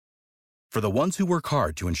For the ones who work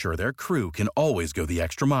hard to ensure their crew can always go the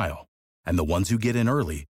extra mile, and the ones who get in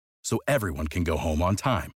early so everyone can go home on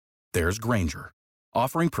time, there's Grainger,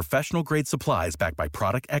 offering professional-grade supplies backed by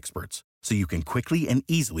product experts so you can quickly and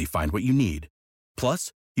easily find what you need.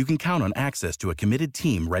 Plus, you can count on access to a committed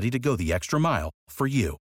team ready to go the extra mile for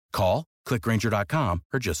you. Call, click Grainger.com,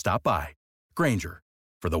 or just stop by. Grainger,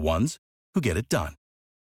 for the ones who get it done.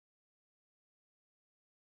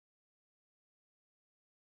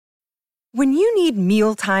 When you need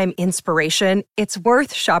mealtime inspiration, it's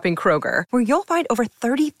worth shopping Kroger, where you'll find over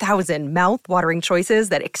 30,000 mouth-watering choices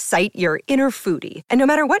that excite your inner foodie. And no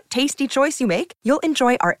matter what tasty choice you make, you'll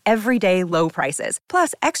enjoy our everyday low prices,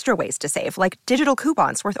 plus extra ways to save, like digital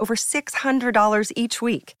coupons worth over $600 each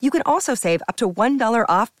week. You can also save up to $1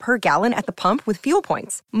 off per gallon at the pump with fuel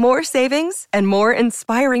points. More savings and more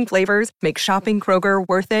inspiring flavors make shopping Kroger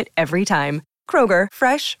worth it every time. Kroger,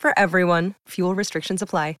 fresh for everyone. Fuel restrictions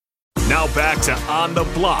apply. Now back to On the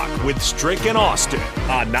Block with Strick and Austin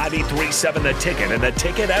on 93.7 The Ticket and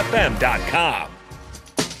theticketfm.com.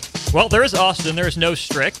 Well, there is Austin, there is no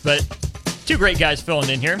Strick, but two great guys filling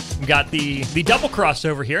in here. We got the double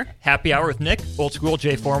crossover here. Happy hour with Nick, old school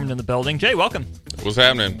Jay Foreman in the building. Jay, welcome. What's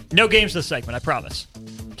happening? No games this segment, I promise.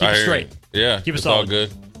 Keep it straight. Yeah, keep it it's solid. all good.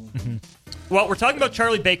 Mm-hmm. Well, we're talking about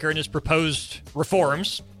Charlie Baker and his proposed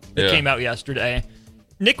reforms that came out yesterday.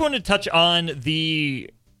 Nick wanted to touch on the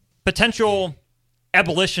potential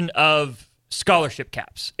abolition of scholarship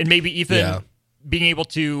caps and maybe even being able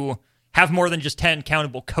to have more than just 10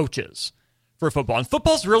 countable coaches for football. And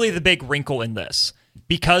football's really the big wrinkle in this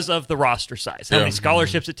because of the roster size, how many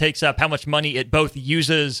scholarships it takes up, how much money it both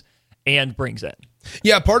uses and brings in.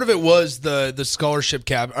 Yeah, part of it was the scholarship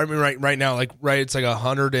cap. I mean, right now, it's like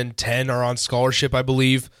 110 are on scholarship, I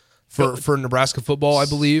believe, for Nebraska football, I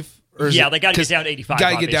believe. Yeah, they got to get down to 85. Got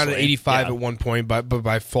to get down to 85 at one point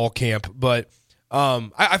by fall camp. But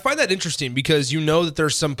I find that interesting because you know that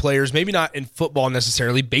there's some players, maybe not in football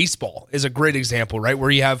necessarily. Baseball is a great example, right? Where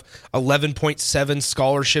you have 11.7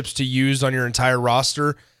 scholarships to use on your entire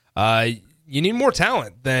roster. You need more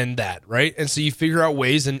talent than that, right? And so you figure out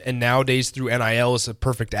ways, and nowadays through NIL is a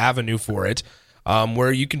perfect avenue for it,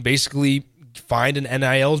 where you can basically find an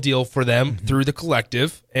NIL deal for them through the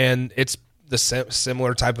collective, and it's the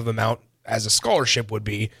similar type of amount as a scholarship would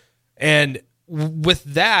be. And with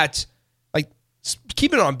that,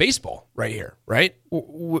 keep it on baseball right here, right?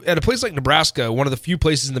 At a place like Nebraska, one of the few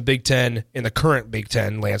places in the Big Ten, in the current Big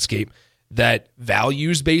Ten landscape, that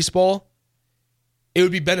values baseball, it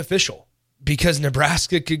would be beneficial because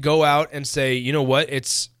Nebraska could go out and say, you know what,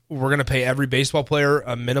 we're going to pay every baseball player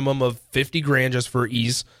a minimum of $50,000 just for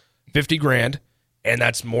ease, $50,000, and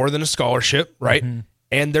that's more than a scholarship, right? Mm-hmm.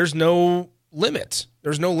 And there's no limit.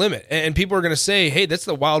 There's no limit. And people are going to say, hey, that's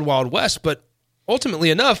the wild, wild west. But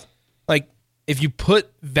ultimately enough, if you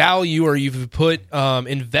put value or you put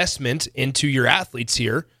investment into your athletes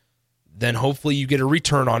here, then hopefully you get a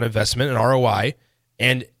return on investment, an ROI.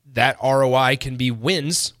 And that ROI can be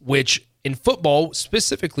wins, which in football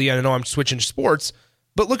specifically, I know I'm switching sports,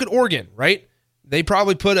 but look at Oregon, right? They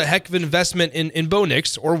probably put a heck of an investment in Bo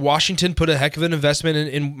Nix, or Washington put a heck of an investment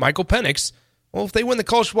in Michael Penix. Well, if they win the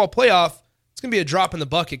college football playoff, it's going to be a drop in the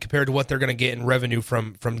bucket compared to what they're going to get in revenue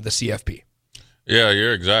from the CFP. Yeah,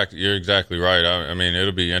 you're exactly right. I mean,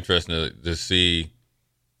 it'll be interesting to see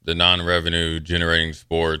the non-revenue generating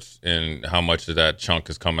sports and how much of that chunk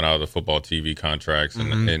is coming out of the football TV contracts,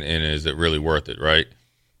 and is it really worth it, right?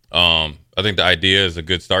 I think the idea is a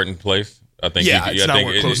good starting place. I think it's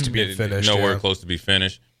nowhere close to being finished. Nowhere close to be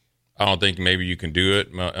finished. I don't think maybe you can do it.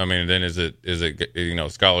 I mean, then is it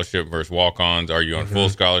scholarship versus walk-ons? Are you on full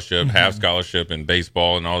scholarship, half scholarship in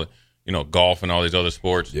baseball and all, golf and all these other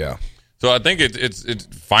sports? Yeah. So I think it's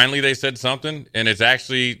finally they said something, and it's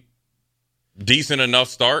actually decent enough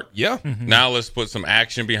start. Yeah. Mm-hmm. Now let's put some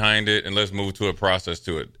action behind it and let's move to a process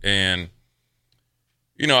to it. And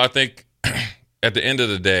I think at the end of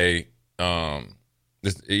the day,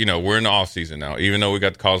 we're in the off season now. Even though we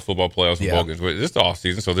got the college football playoffs and bowl games, this is the off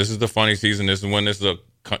season, so this is the funny season. This is when this is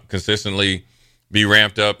consistently be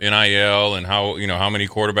ramped up NIL and how many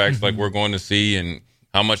quarterbacks we're going to see and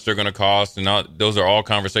how much they're going to cost, and those are all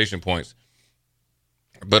conversation points.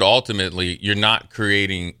 But ultimately, you're not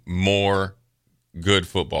creating more good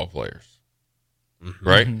football players,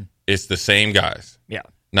 right? Mm-hmm. It's the same guys. Yeah.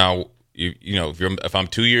 Now, if I'm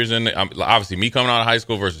 2 years in, obviously me coming out of high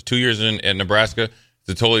school versus 2 years in at Nebraska, it's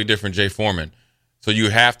a totally different Jay Foreman. So you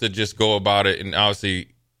have to just go about it and obviously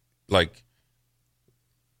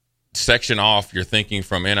section off your thinking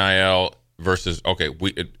from NIL versus, okay,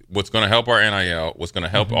 what's going to help our NIL, what's going to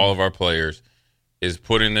help all of our players, is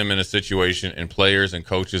putting them in a situation and players and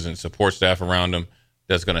coaches and support staff around them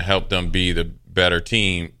that's going to help them be the better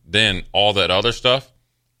team, then all that other stuff,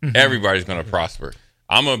 everybody's going to prosper.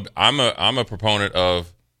 I'm a proponent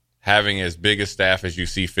of having as big a staff as you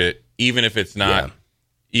see fit, even if it's not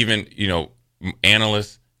even,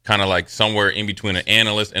 analysts, kind of like somewhere in between an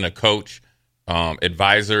analyst and a coach,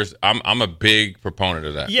 advisors. I'm a big proponent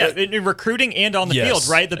of that. Yeah, in recruiting and on the field,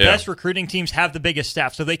 right? The best recruiting teams have the biggest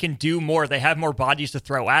staff, so they can do more. They have more bodies to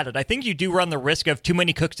throw at it. I think you do run the risk of too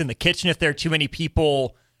many cooks in the kitchen if there are too many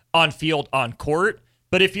people on field, on court.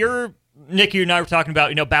 But if you're, Nick, you and I were talking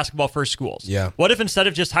about, basketball first schools. Yeah. What if instead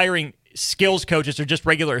of just hiring skills coaches or just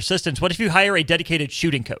regular assistants, what if you hire a dedicated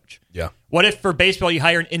shooting coach? Yeah. What if for baseball you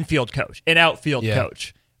hire an infield coach, an outfield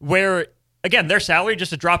coach, where, again, their salary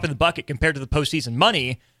just a drop in the bucket compared to the postseason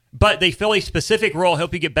money, but they fill a specific role,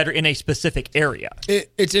 help you get better in a specific area.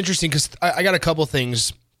 It's interesting because I got a couple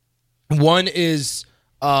things. One is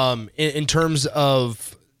in terms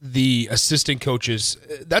of the assistant coaches,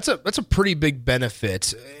 that's a pretty big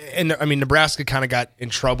benefit. And I mean, Nebraska kind of got in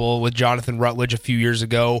trouble with Jonathan Rutledge a few years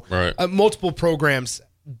ago. Right. Multiple programs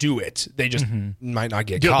do it. They just might not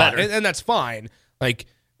get caught. And that's fine. Like,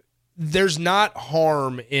 there's not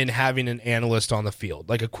harm in having an analyst on the field,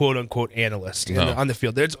 like a quote-unquote analyst on the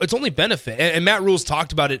field. It's only benefit. And Matt Rule's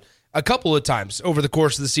talked about it a couple of times over the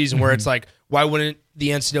course of the season where it's like, why wouldn't the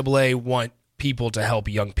NCAA want people to help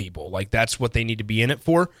young people? Like, that's what they need to be in it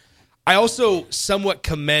for. I also somewhat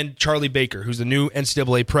commend Charlie Baker, who's the new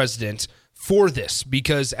NCAA president, for this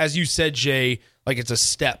because, as you said, Jay, like, it's a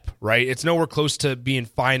step, right? It's nowhere close to being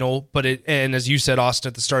final, and as you said, Austin,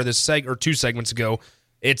 at the start of this two segments ago,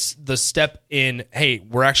 it's the step in, hey,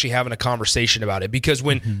 we're actually having a conversation about it. Because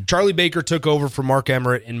when Charlie Baker took over for Mark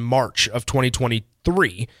Emmert in March of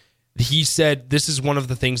 2023, he said this is one of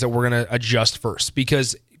the things that we're going to adjust first.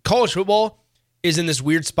 Because college football is in this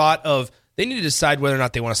weird spot of they need to decide whether or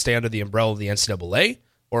not they want to stay under the umbrella of the NCAA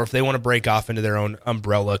or if they want to break off into their own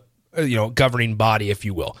umbrella, governing body, if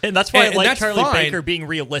you will. And that's why I like Charlie Baker being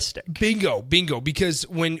realistic. Bingo. Because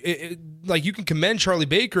when, you can commend Charlie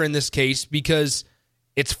Baker in this case because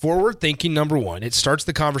it's forward thinking, number one. It starts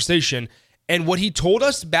the conversation. And what he told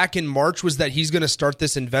us back in March was that he's going to start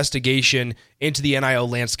this investigation into the NIL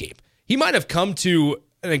landscape. He might have come to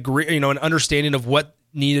an understanding of what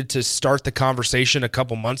needed to start the conversation a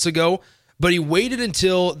couple months ago, but he waited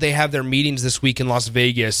until they have their meetings this week in Las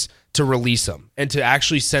Vegas to release them and to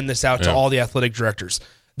actually send this out to all the athletic directors.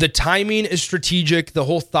 The timing is strategic. The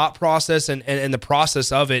whole thought process and the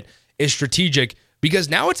process of it is strategic. Because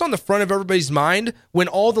now it's on the front of everybody's mind when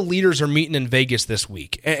all the leaders are meeting in Vegas this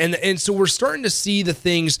week. And so we're starting to see the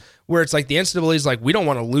things where it's like the NCAA is like, we don't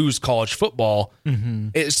want to lose college football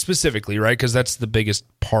specifically, right? Because that's the biggest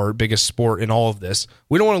sport in all of this.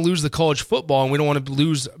 We don't want to lose the college football and we don't want to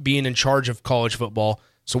lose being in charge of college football.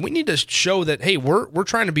 So we need to show that, hey, we're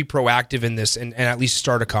trying to be proactive in this and at least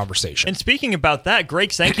start a conversation. And speaking about that,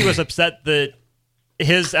 Greg Sankey was upset that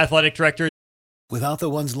his athletic director. Without the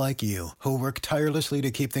ones like you, who work tirelessly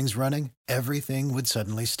to keep things running, everything would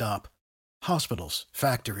suddenly stop. Hospitals,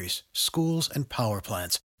 factories, schools, and power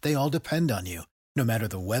plants, they all depend on you. No matter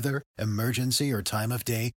the weather, emergency, or time of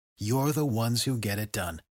day, you're the ones who get it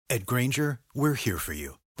done. At Grainger, we're here for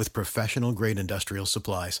you with professional-grade industrial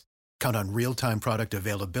supplies. Count on real-time product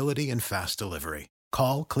availability and fast delivery.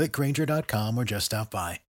 Call, clickgrainger.com, or just stop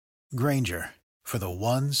by. Grainger, for the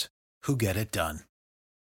ones who get it done.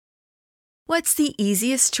 What's the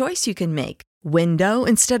easiest choice you can make? Window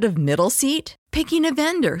instead of middle seat? Picking a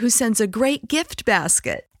vendor who sends a great gift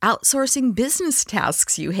basket? Outsourcing business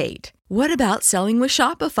tasks you hate? What about selling with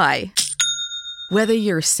Shopify? Whether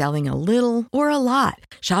you're selling a little or a lot,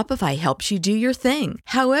 Shopify helps you do your thing,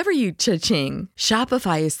 however you cha-ching.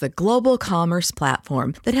 Shopify is the global commerce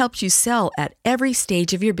platform that helps you sell at every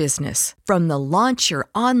stage of your business. From the launch your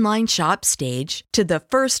online shop stage to the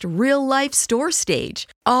first real-life store stage,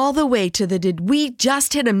 all the way to the did we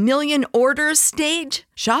just hit 1 million orders stage.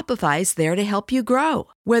 Shopify's there to help you grow.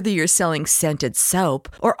 Whether you're selling scented soap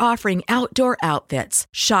or offering outdoor outfits,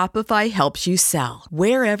 Shopify helps you sell.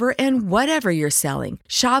 Wherever and whatever you're selling,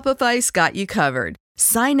 Shopify's got you covered.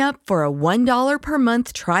 Sign up for a $1 per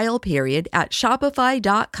month trial period at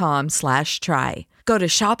shopify.com/try. Go to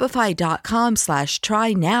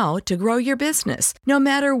shopify.com/try now to grow your business, no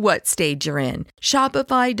matter what stage you're in.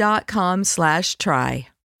 Shopify.com/try.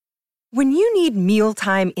 When you need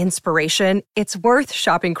mealtime inspiration, it's worth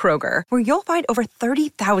shopping Kroger, where you'll find over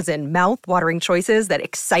 30,000 mouth-watering choices that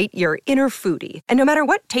excite your inner foodie. And no matter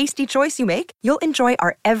what tasty choice you make, you'll enjoy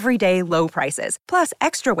our everyday low prices, plus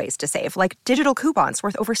extra ways to save, like digital coupons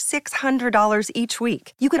worth over $600 each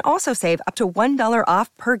week. You can also save up to $1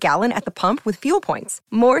 off per gallon at the pump with fuel points.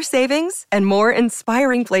 More savings and more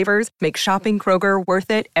inspiring flavors make shopping Kroger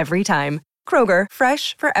worth it every time. Kroger,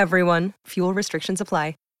 fresh for everyone. Fuel restrictions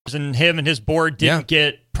apply. And him and his board didn't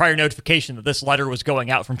get prior notification that this letter was going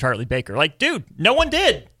out from Charlie Baker. Like, dude, no one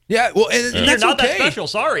did. Yeah, well, and they're that's not okay. that special.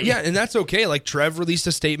 Sorry. Yeah, and that's okay. Like, Trev released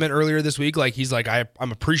a statement earlier this week. Like, he's like,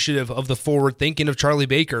 I'm appreciative of the forward thinking of Charlie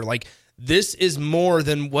Baker. Like, this is more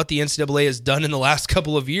than what the NCAA has done in the last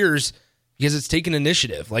couple of years, because it's taken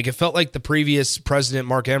initiative. Like, it felt like the previous president,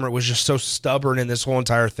 Mark Emmert, was just so stubborn in this whole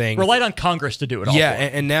entire thing. Relied on Congress to do it all. Yeah,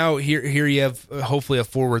 and now here you have hopefully a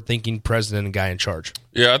forward-thinking president and guy in charge.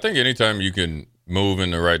 Yeah, I think anytime you can move in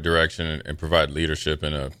the right direction and provide leadership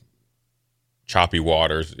in a choppy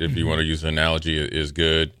waters, if you want to use an analogy, is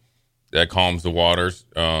good. That calms the waters.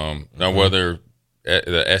 Now, whether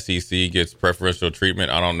the SEC gets preferential treatment,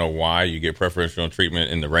 I don't know why you get preferential treatment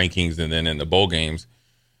in the rankings and then in the bowl games.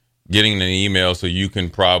 Getting an email so you can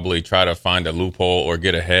probably try to find a loophole or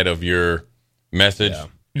get ahead of your message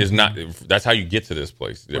is not. That's how you get to this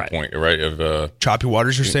place. The point, right? Of choppy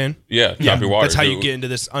waters, you're saying? Yeah, choppy waters. That's how you get into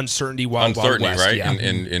this uncertainty, wild west, right? Yeah.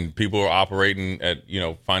 And people are operating at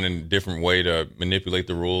finding a different way to manipulate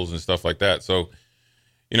the rules and stuff like that. So,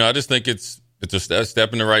 I just think it's a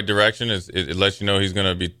step in the right direction. It lets you know he's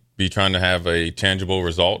going to be trying to have a tangible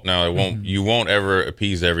result. Now, you won't ever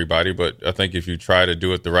appease everybody, but I think if you try to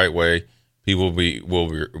do it the right way, people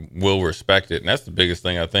will respect it. And that's the biggest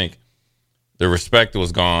thing, I think. The respect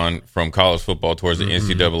was gone from college football towards the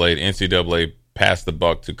NCAA. The NCAA passed the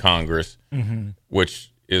buck to Congress,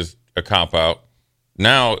 which is a cop-out.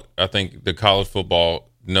 Now, I think the college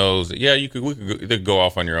football knows that, we could go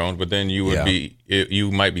off on your own, but then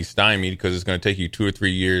you might be stymied because it's going to take you 2 or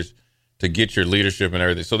 3 years to get your leadership and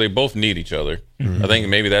everything. So they both need each other. I think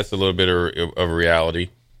maybe that's a little bit of a reality.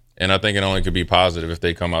 And I think it only could be positive if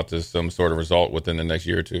they come out to some sort of result within the next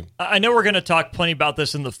year or two. I know we're going to talk plenty about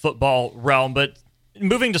this in the football realm, but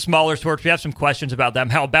moving to smaller sports, we have some questions about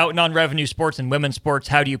them. How about non-revenue sports and women's sports?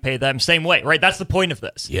 How do you pay them? Same way, right? That's the point of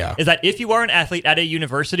this. Yeah. Is that if you are an athlete at a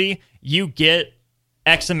university, you get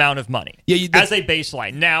X amount of money as a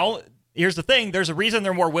baseline. Now, here's the thing. There's a reason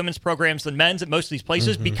there are more women's programs than men's at most of these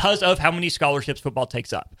places because of how many scholarships football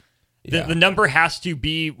takes up. The number has to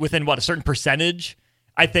be within, a certain percentage,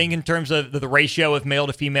 I think, in terms of the ratio of male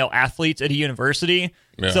to female athletes at a university.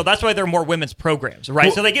 Yeah. So that's why there are more women's programs, right?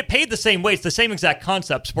 Well, so they get paid the same way. It's the same exact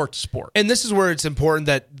concept, sport to sport. And this is where it's important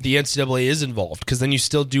that the NCAA is involved, because then you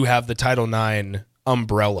still do have the Title IX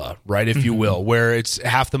umbrella, right, if you will, where it's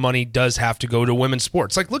half the money does have to go to women's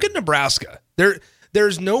sports. Like, look at Nebraska.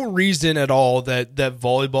 There's no reason at all that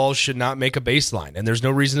volleyball should not make a baseline, and there's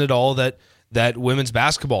no reason at all that women's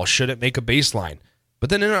basketball shouldn't make a baseline. But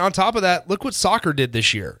then on top of that, look what soccer did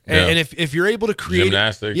this year. And if you're able to create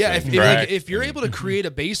gymnastics, if you're able to create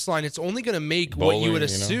a baseline, it's only going to make bowling, what you would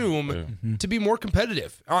assume to be more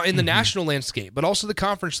competitive in the national landscape, but also the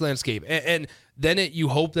conference landscape. And then you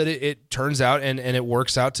hope that it turns out and it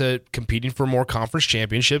works out to competing for more conference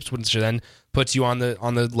championships, which then puts you on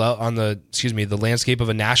the landscape of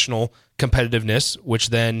a national competitiveness, which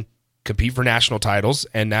then compete for national titles,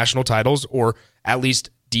 or at least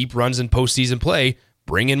deep runs in postseason play,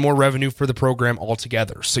 bring in more revenue for the program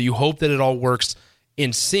altogether. So you hope that it all works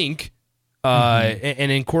in sync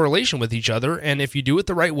and in correlation with each other. And if you do it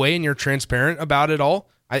the right way and you're transparent about it all,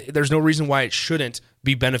 there's no reason why it shouldn't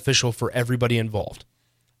be beneficial for everybody involved.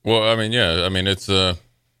 Well, it's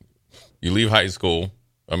you leave high school.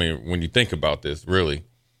 I mean, when you think about this, really,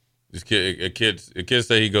 a kid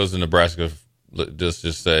say he goes to Nebraska,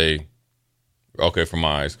 just say, okay, from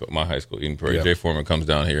my high school, Eden Prairie. Yep. Jay Foreman comes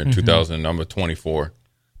down here in 2000. I'm 24,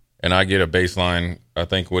 and I get a baseline. I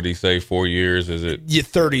think, what did he say? 4 years? Is it? Yeah,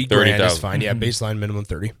 30 grand is fine. Yeah, baseline minimum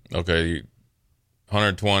 30. Okay,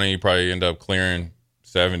 120. You probably end up clearing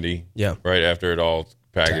 70. Yeah, right after it all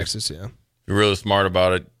packaged. Taxes. Yeah. If you're really smart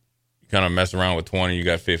about it, you kind of mess around with 20. You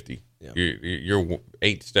got 50. Yeah. You're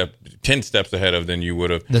 10 steps ahead of than you would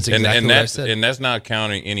have. That's exactly what I said. And that's not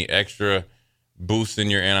counting any extra boost in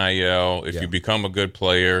your NIL. If you become a good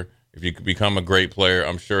player, if you become a great player,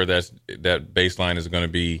 I'm sure that baseline is going to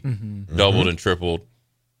be doubled and tripled.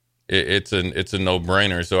 It's a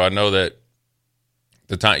no-brainer. So I know that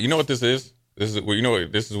the time. You know what this is? This is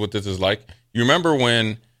what this is like. You remember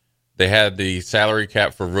when they had the salary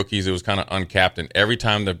cap for rookies. It was kind of uncapped, and every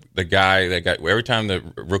time the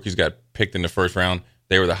rookies got picked in the first round,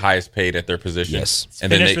 they were the highest paid at their position. Yes,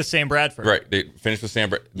 and finished with Sam Bradford. Right, they finished with Sam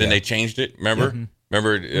Bradford. Then they changed it.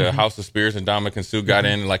 Remember, House of Spears and Dominic Sue got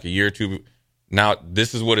in like a year or two. Now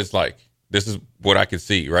this is what it's like. This is what I could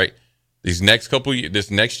see. Right, this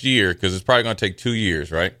next year, because it's probably going to take 2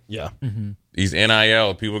 years. Right. Yeah. These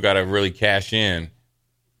NIL people got to really cash in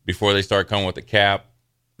before they start coming with the cap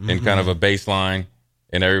and kind of a baseline.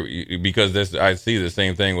 And because I see the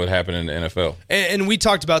same thing would happen in the NFL. And we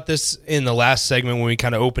talked about this in the last segment when we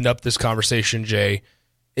kind of opened up this conversation, Jay,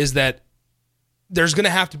 is that there's going to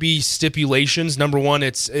have to be stipulations. Number one,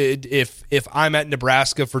 it's if I'm at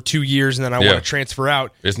Nebraska for 2 years and then I want to transfer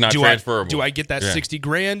out, it's not transferable. Do I get that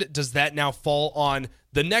 $60,000? Does that now fall on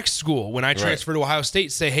the next school when I transfer to Ohio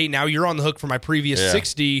State? Say, hey, now you're on the hook for my previous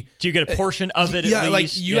 60. Do you get a portion of it? Yeah, at like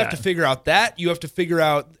least? you have to figure out that. You have to figure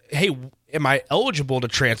out, hey, am I eligible to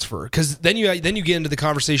transfer? Because then you get into the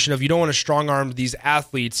conversation of you don't want to strong arm these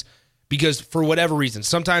athletes because for whatever reason,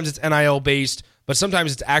 sometimes it's NIL based, but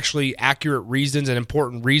sometimes it's actually accurate reasons and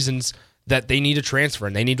important reasons that they need to transfer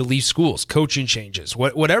and they need to leave schools, coaching changes,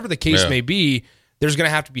 whatever the case may be. There's going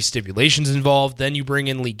to have to be stipulations involved. Then you bring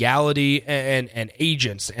in legality and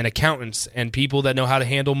agents and accountants and people that know how to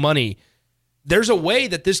handle money. There's a way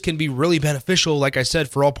that this can be really beneficial, like I said,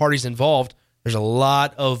 for all parties involved. There's a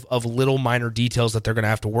lot of little minor details that they're going to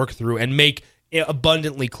have to work through and make it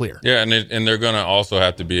abundantly clear. Yeah, and they're going to also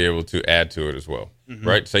have to be able to add to it as well,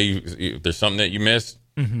 right? Say if there's something that you missed,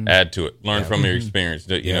 add to it. Learn from your experience.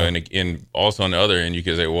 You know, and also on the other end, you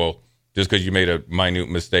can say, well, just because you made a minute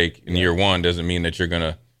mistake in year one doesn't mean that you're going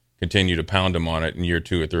to continue to pound them on it in year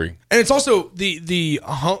 2 or 3. And it's also the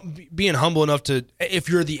being humble enough to, if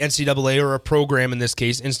you're the NCAA or a program in this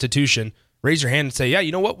case, institution, raise your hand and say, yeah,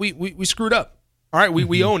 you know what, we screwed up. All right,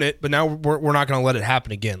 we own it, but now we're not going to let it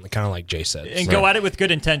happen again, kind of like Jay said. And go at it with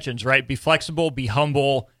good intentions, right? Be flexible, be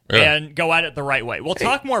humble, and go at it the right way. We'll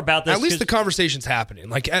talk more about this. At least the conversation's happening.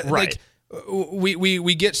 Like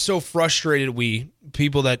we get so frustrated,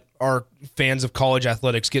 people that are fans of college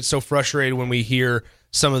athletics get so frustrated when we hear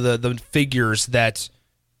some of the figures that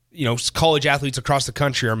college athletes across the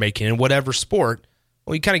country are making in whatever sport.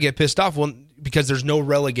 Well, you kind of get pissed off because there's no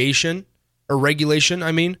relegation or regulation.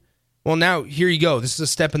 I mean, well, now here you go. This is a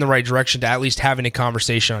step in the right direction to at least having a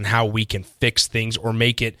conversation on how we can fix things or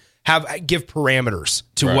make it give parameters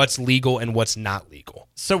to what's legal and what's not legal.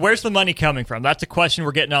 So where's the money coming from? That's a question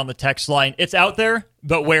we're getting on the text line. It's out there,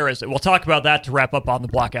 but where is it? We'll talk about that to wrap up On the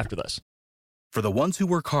Block after this. For the ones who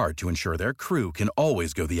work hard to ensure their crew can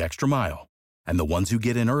always go the extra mile, and the ones who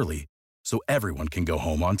get in early so everyone can go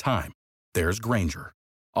home on time, there's Grainger,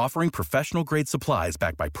 offering professional-grade supplies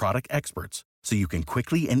backed by product experts so you can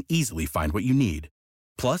quickly and easily find what you need.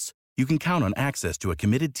 Plus, you can count on access to a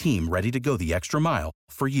committed team ready to go the extra mile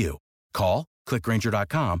for you. Call, click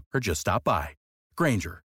Grainger.com, or just stop by.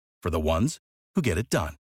 Grainger, for the ones who get it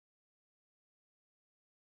done.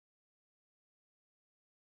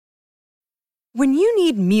 When you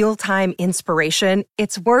need mealtime inspiration,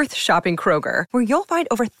 it's worth shopping Kroger, where you'll find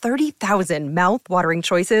over 30,000 mouth-watering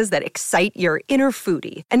choices that excite your inner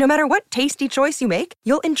foodie. And no matter what tasty choice you make,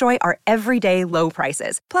 you'll enjoy our everyday low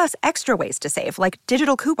prices, plus extra ways to save, like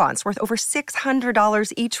digital coupons worth over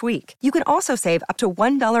 $600 each week. You can also save up to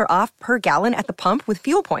 $1 off per gallon at the pump with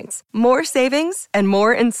fuel points. More savings and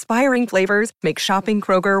more inspiring flavors make shopping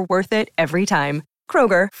Kroger worth it every time.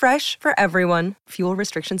 Kroger, fresh for everyone. Fuel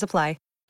restrictions apply.